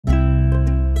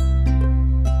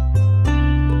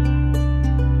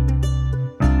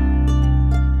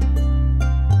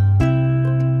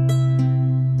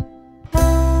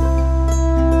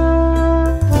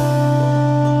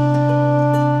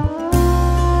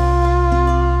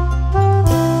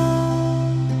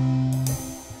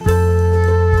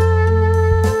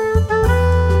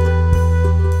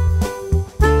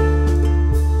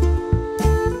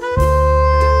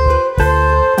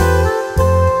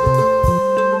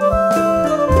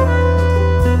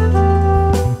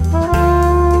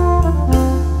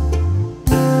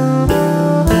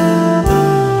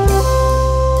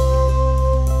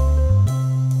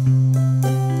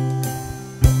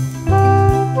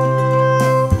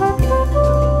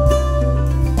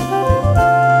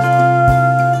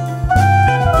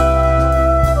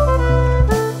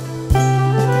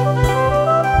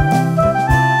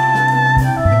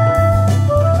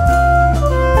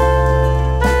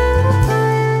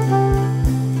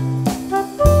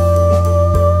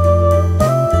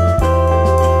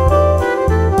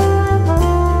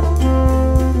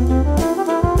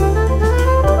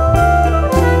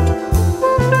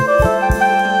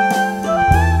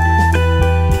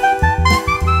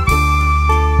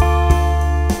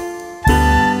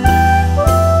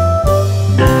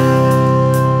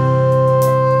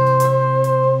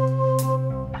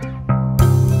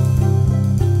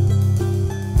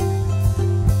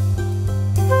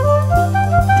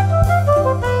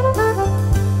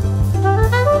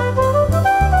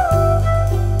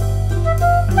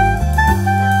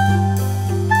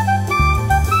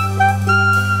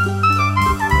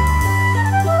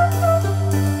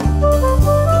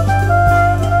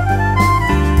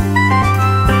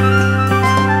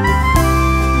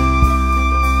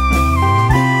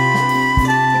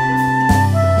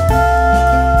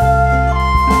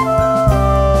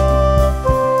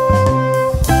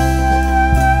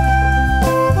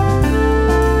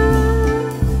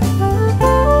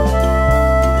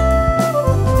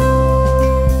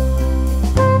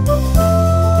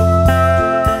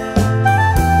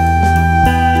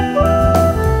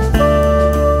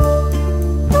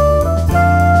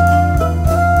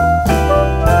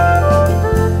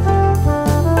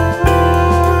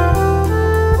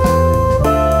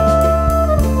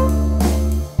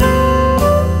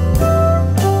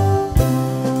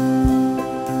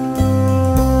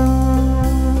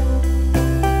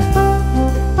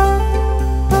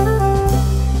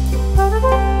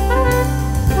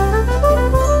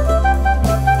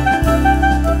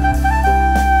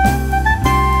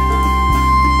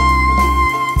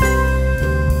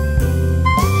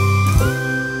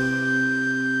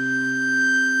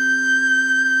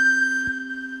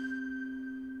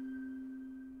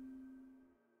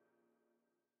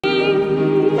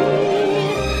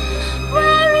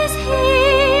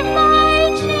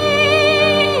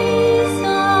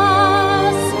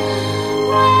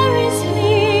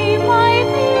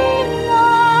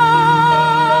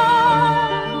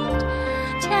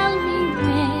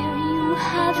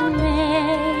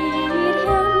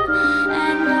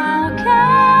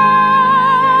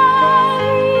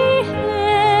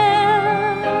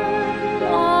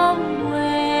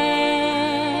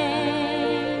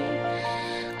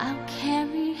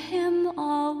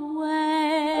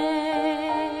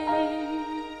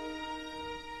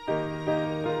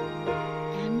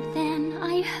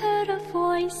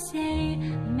I say,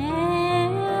 Mary,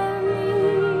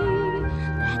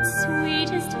 that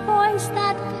sweetest voice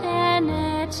that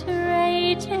penetrated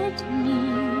me.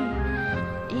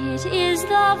 It is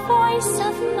the voice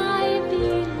of my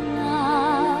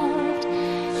beloved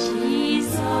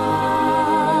Jesus,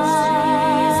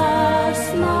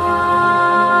 my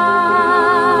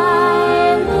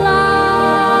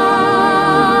love.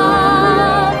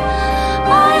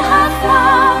 I have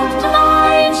found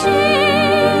my Jesus.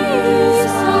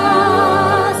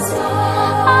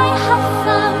 I have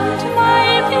found my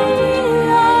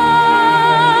beloved.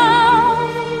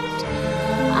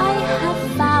 I have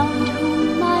found whom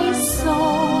my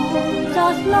soul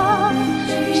doth love,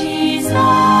 Jesus,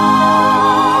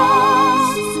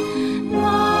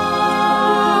 my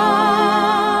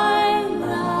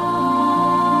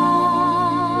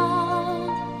love.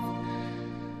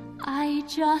 I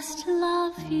just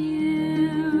love you.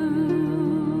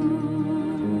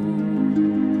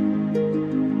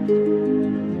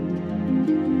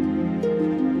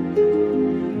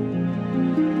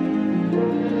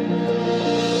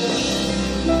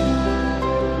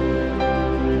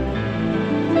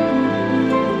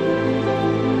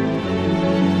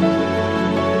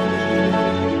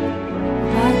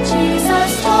 But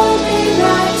Jesus told me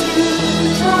that to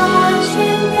touch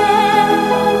him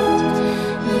yet,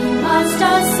 he must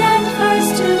ascend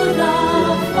first to the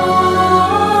Father.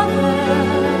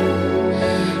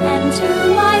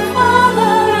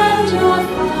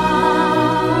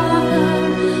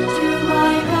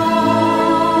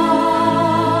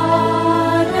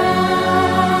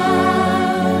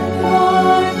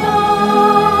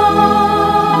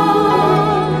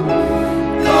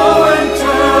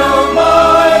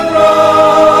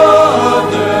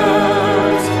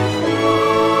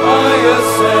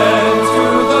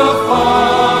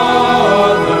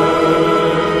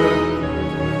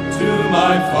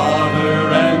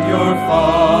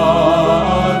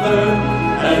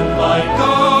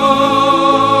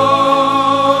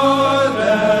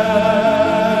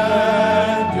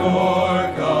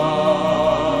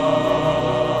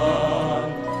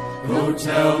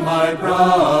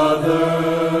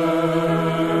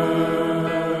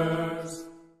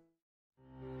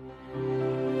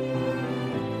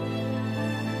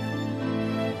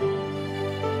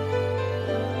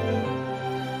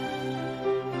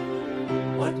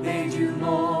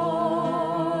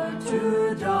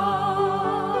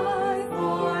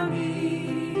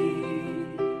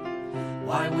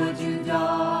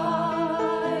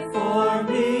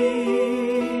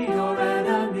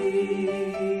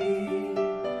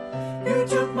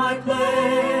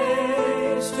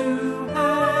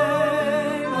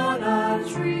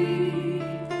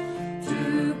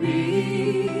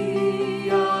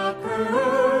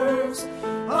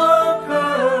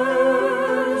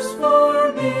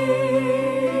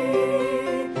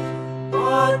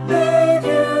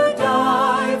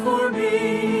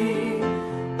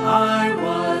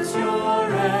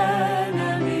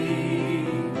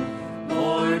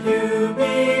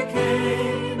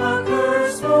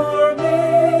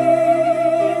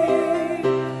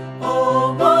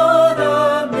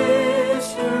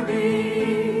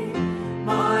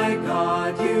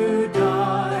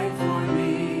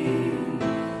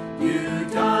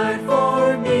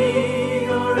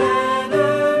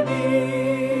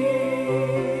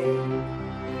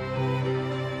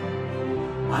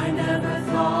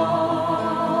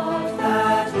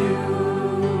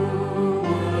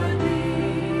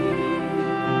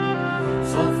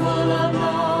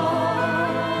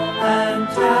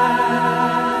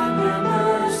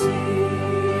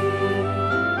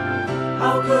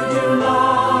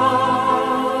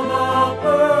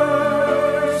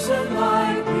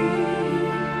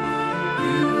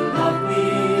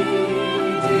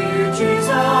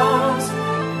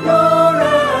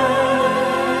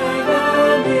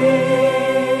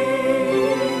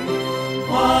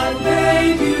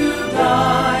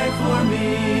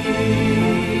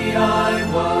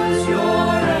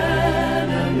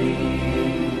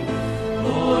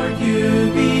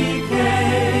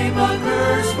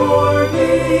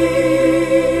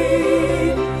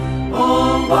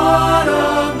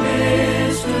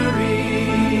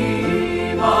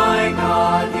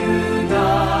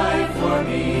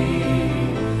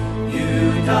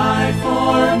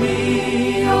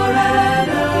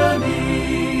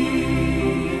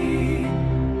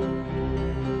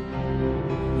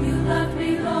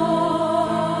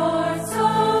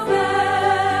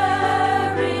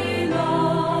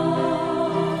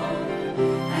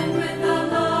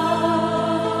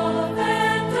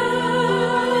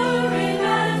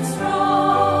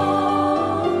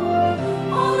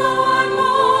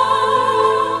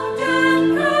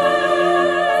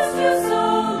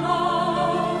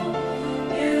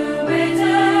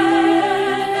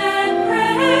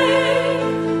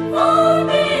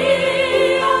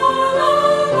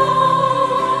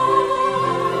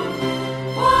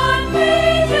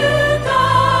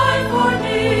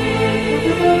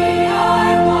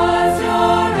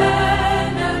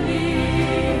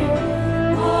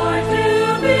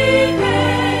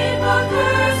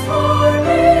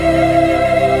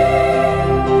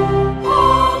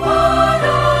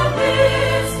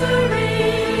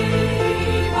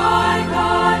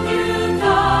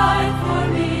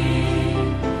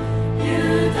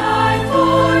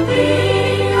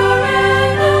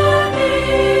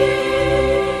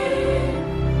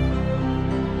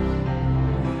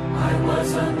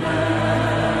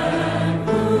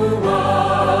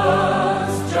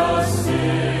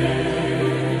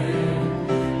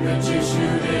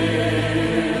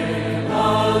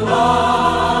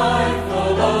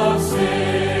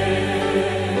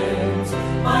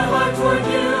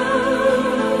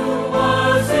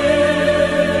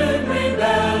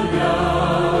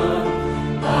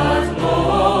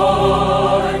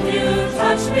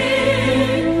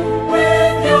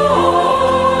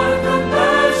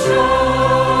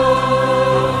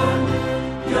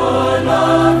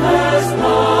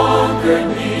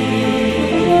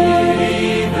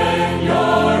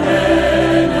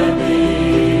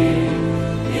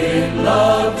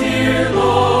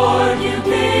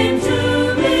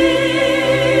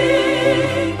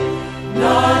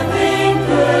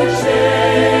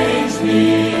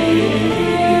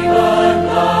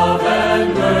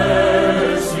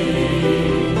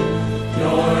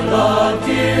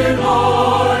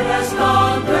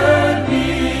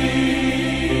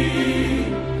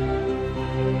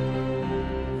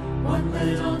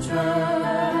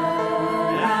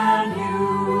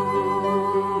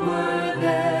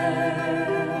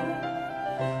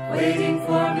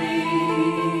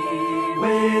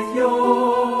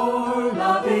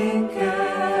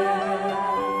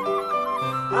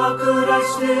 could I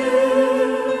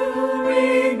still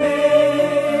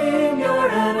remain your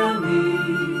enemy?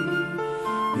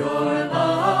 Your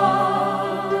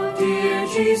love, dear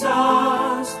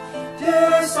Jesus,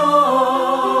 disarmed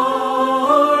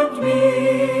me.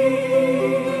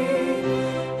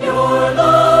 Your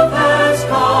love has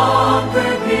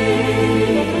conquered me,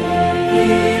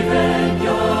 even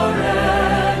your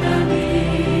enemy.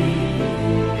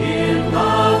 In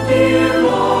love, dear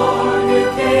Lord, you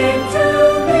came to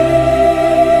me.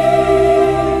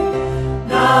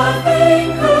 Nothing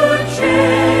could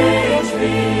change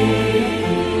me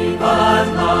but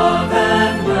love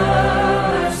and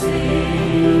mercy.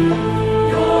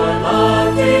 Your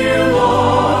love, dear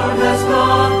Lord, has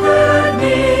conquered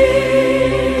me.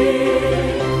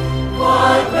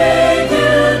 What made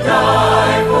you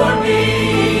die for me?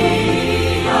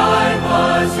 I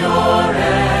was your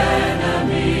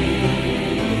enemy.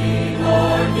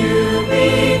 Lord, you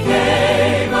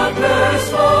became a curse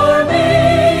for me.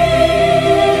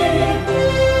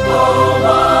 Oh,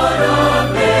 what a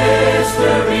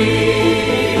mystery.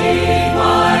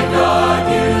 My God,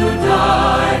 you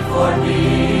died for me.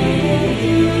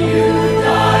 You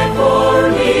died for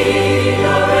me,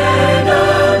 your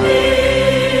enemy.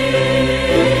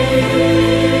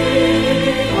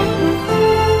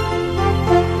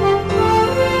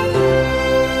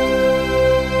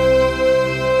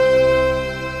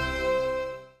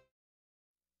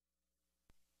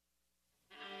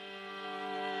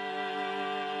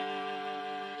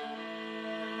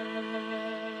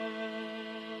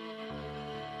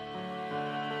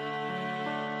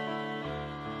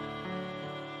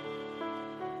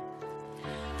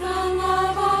 The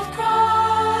love of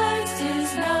Christ is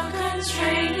now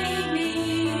constraining me,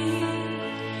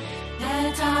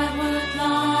 that I would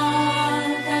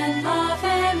love and love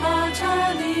Him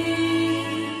utterly.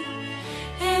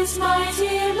 His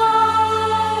mighty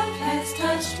love has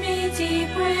touched me deep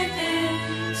within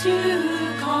to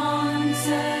consecrate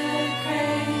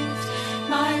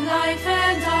my life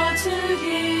and all to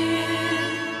Him.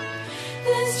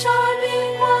 This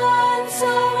charming one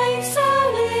so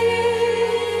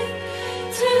excelling,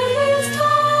 to His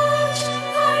touch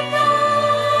I'm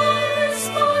now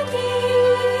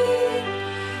responding,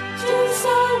 to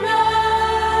surrender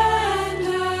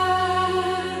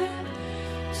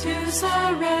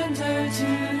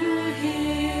to Him.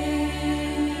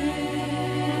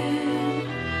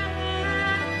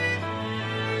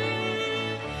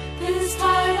 This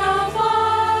tide of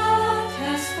love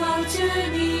has flowed to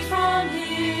me from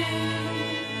Him,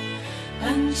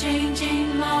 unchanging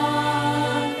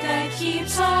love that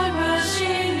keeps on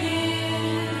rushing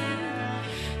in.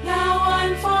 Now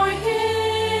I'm for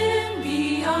Him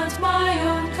beyond my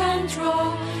own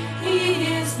control. He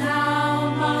is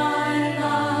now my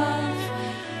love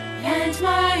and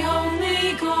my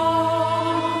only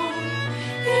goal.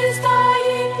 His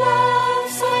dying love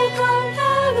so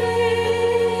compelling,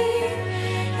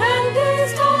 and His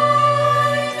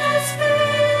tide has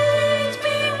made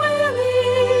me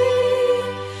willing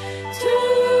to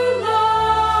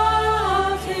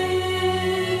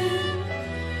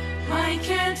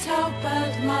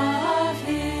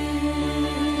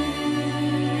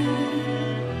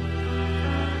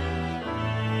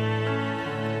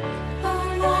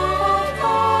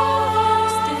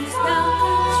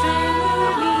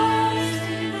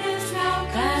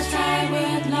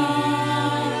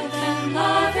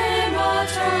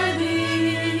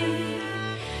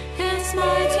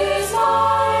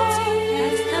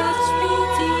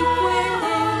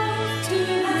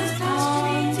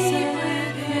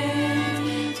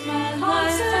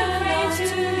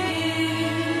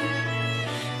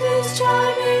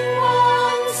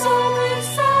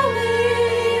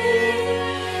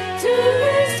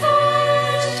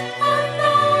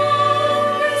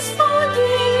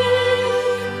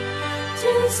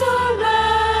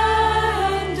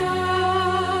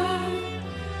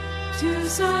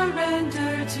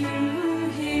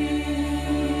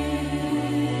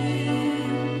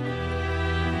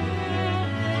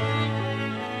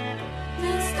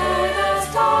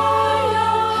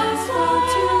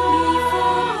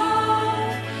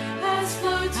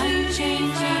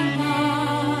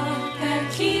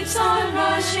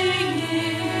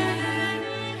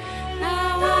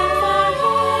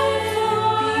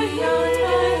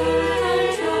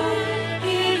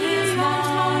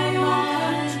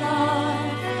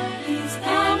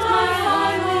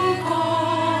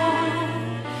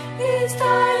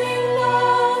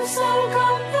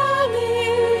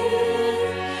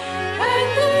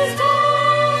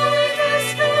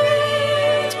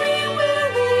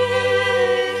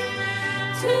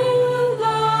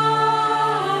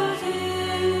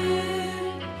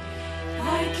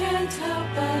can't help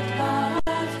but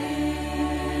love him.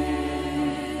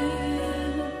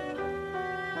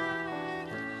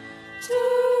 To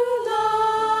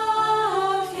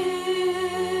love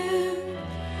him,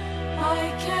 I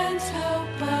can't help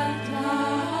but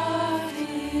love him.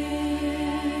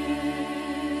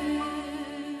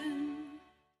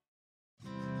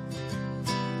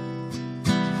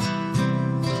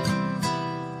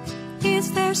 Is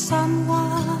there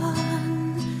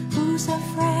someone who's a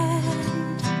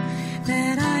friend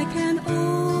that I can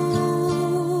open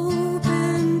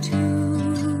to?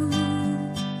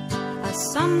 A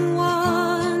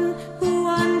someone who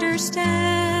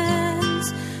understands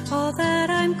all that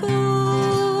I'm going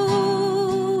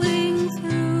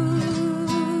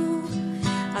through?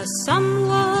 A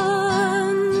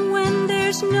someone when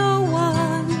there's no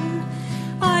one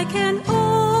I can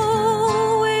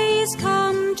always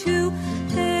come to.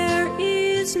 There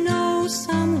is no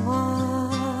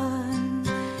someone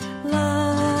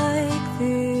like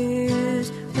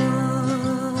this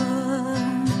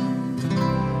one.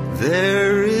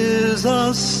 There is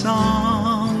a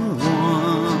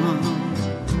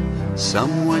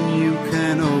someone you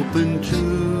can open to.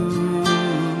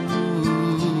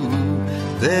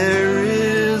 There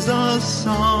is a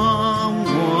someone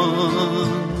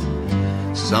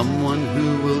who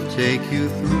will take you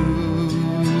through.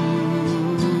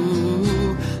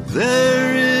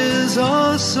 There is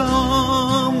a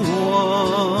someone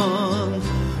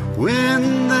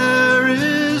when there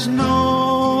is no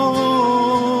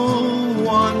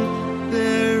one.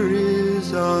 There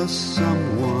is a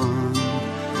someone,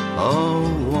 a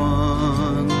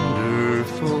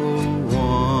wonderful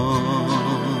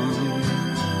one.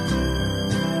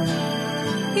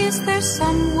 Is there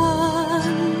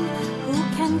someone who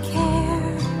can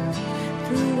care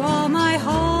through all my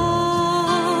hardest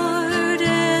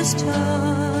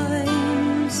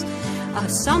times? A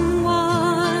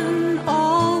someone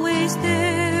always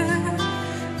there,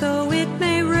 though it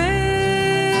may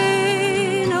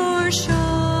rain or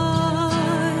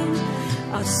shine.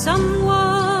 A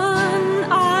someone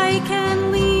I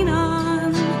can lean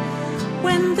on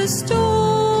when the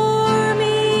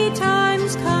stormy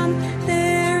times come.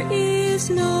 There is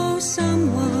no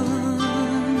someone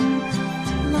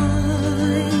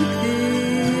like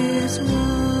this one.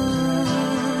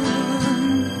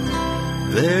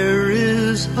 There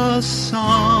is a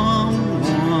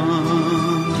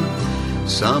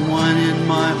someone in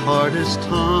my hardest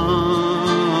times.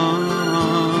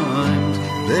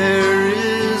 There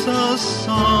is a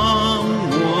someone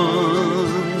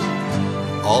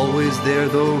always there,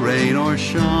 though rain or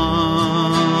shine.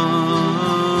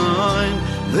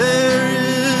 There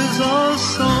is a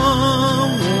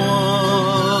someone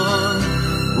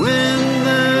when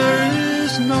there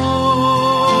is no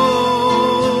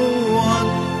one.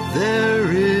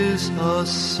 There is a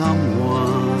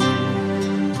someone,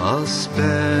 a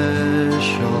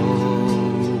special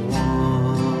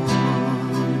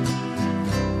one.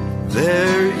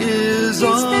 There is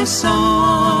a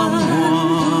someone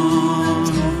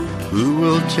who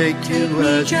will take you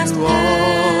as you are.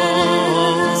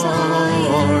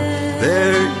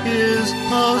 There is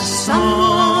a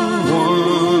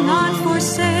someone not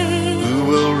forsake, who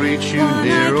will reach you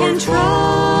near or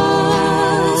far.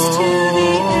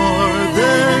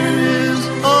 There is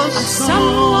a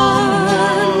someone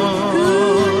who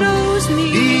knows me,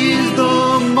 He's the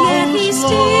most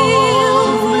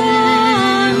lovely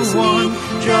one.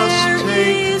 Just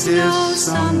take this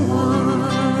someone,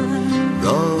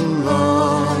 the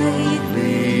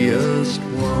loveliest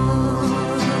one.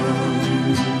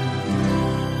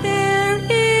 There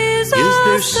is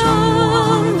there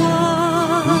someone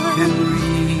who can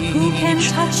reach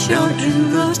touch down your to the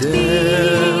inmost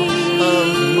depths of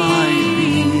my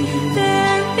being?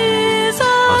 There is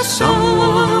a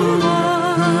someone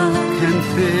who can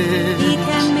fit He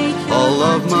can make your all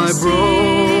of heart my to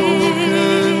broken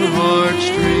sing.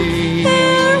 heartstrings.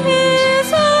 There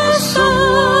is a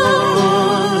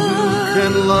someone who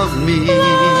can love me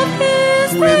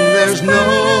when there's no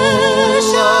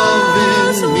love in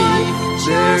me.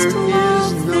 There is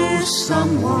no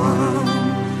someone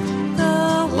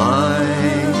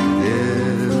like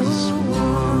this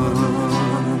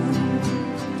one.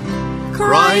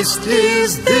 Christ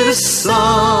is this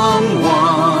someone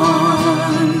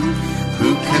who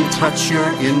can touch your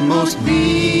inmost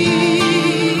being.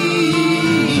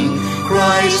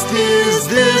 Christ is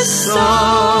this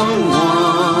someone,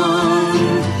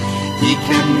 He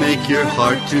can make your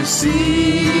heart to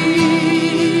sing.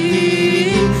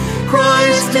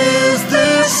 Christ is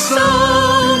this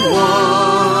someone,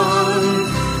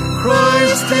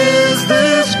 Christ is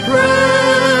this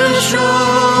precious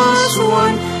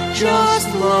one. just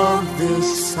love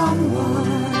this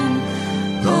someone,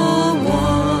 the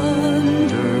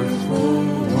wonderful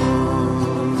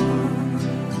one.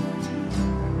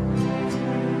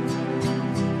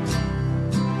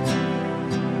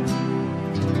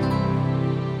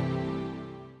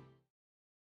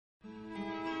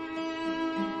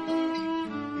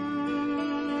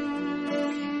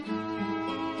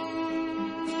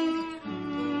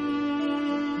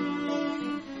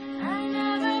 I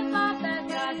never thought that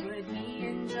God would be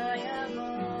enjoyable,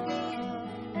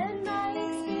 and my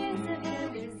experience of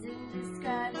Him is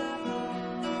indescribable.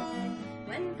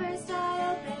 When first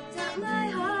I opened up my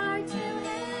heart to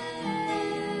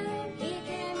Him, He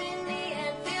came in me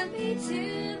and filled me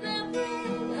to the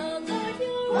brim. Oh Lord,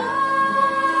 you're wonderful.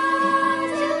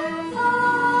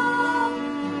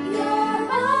 You're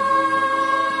wonderful,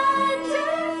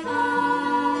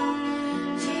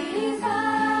 Jesus.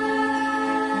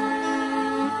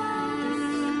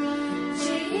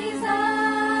 Jesus.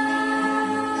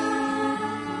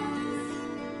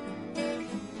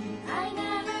 I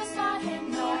never sought Him,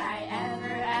 nor I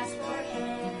ever asked for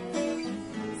Him.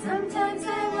 Sometimes I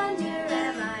wonder,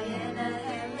 am I in a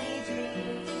heavenly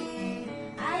dream?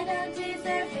 I don't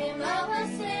deserve Him, oh, a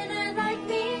sinner like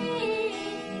me.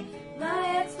 My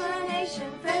explanation,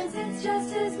 friends, it's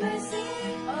just His mercy.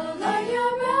 Oh Lord,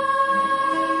 your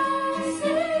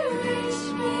mercy reach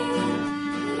me.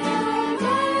 Your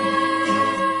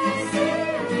mercy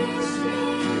reach me,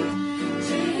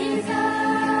 Jesus.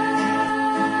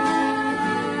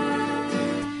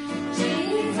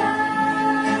 Jesus.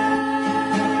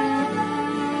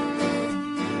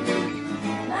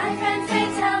 My friends, they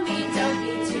tell me don't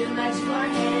be too much for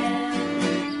Him.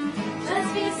 Just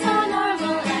be so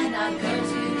normal and not go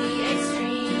to the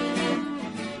extreme.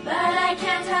 But I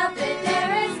can't help it,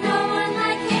 there is no one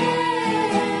like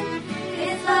Him.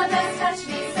 His love has touched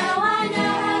me, so I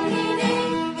know how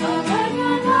meaning. Oh Lord,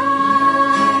 your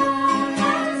love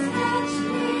has touched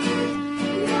me.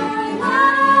 Your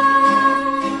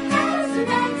love has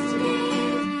touched me,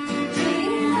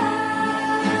 Jesus.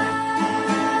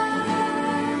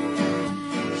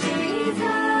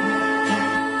 Jesus.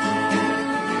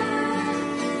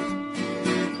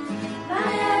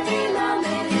 My every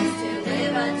moment is to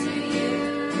live unto you.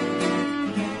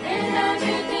 In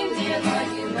everything, dear Lord,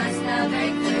 you must now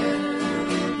break through.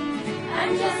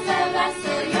 I'm just a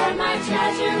vessel, you're my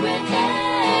treasure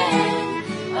within.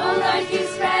 Oh Lord, keep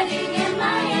spreading